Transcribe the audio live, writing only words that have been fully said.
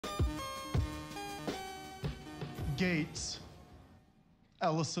Gates,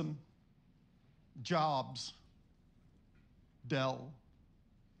 Ellison, Jobs, Dell,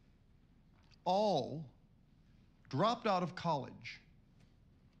 all dropped out of college.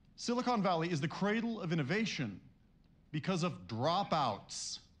 Silicon Valley is the cradle of innovation because of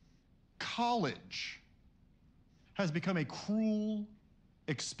dropouts. College has become a cruel,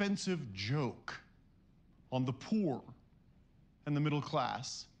 expensive joke on the poor and the middle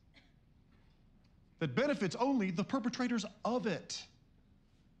class that benefits only the perpetrators of it,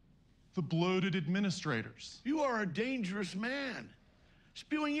 the bloated administrators. You are a dangerous man,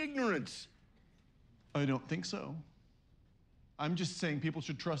 spewing ignorance. I don't think so. I'm just saying people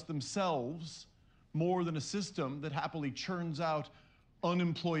should trust themselves more than a system that happily churns out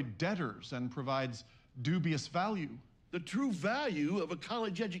unemployed debtors and provides dubious value. The true value of a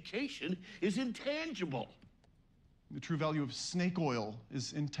college education is intangible. The true value of snake oil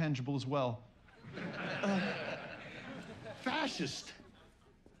is intangible as well. Fascist.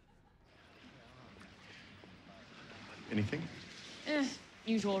 Anything?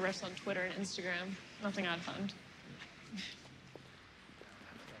 Usual riffs on Twitter and Instagram. Nothing I'd find.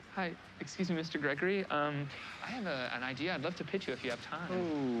 Hi, excuse me, Mr. Gregory. I have an idea I'd love to pitch you if you have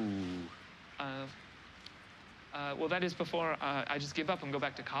time. Oh. Well, that is before I just give up and go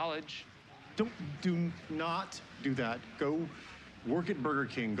back to college. Do not do that. Go work at Burger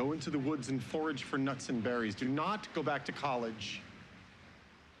King. Go into the woods and forage for nuts and berries. Do not go back to college.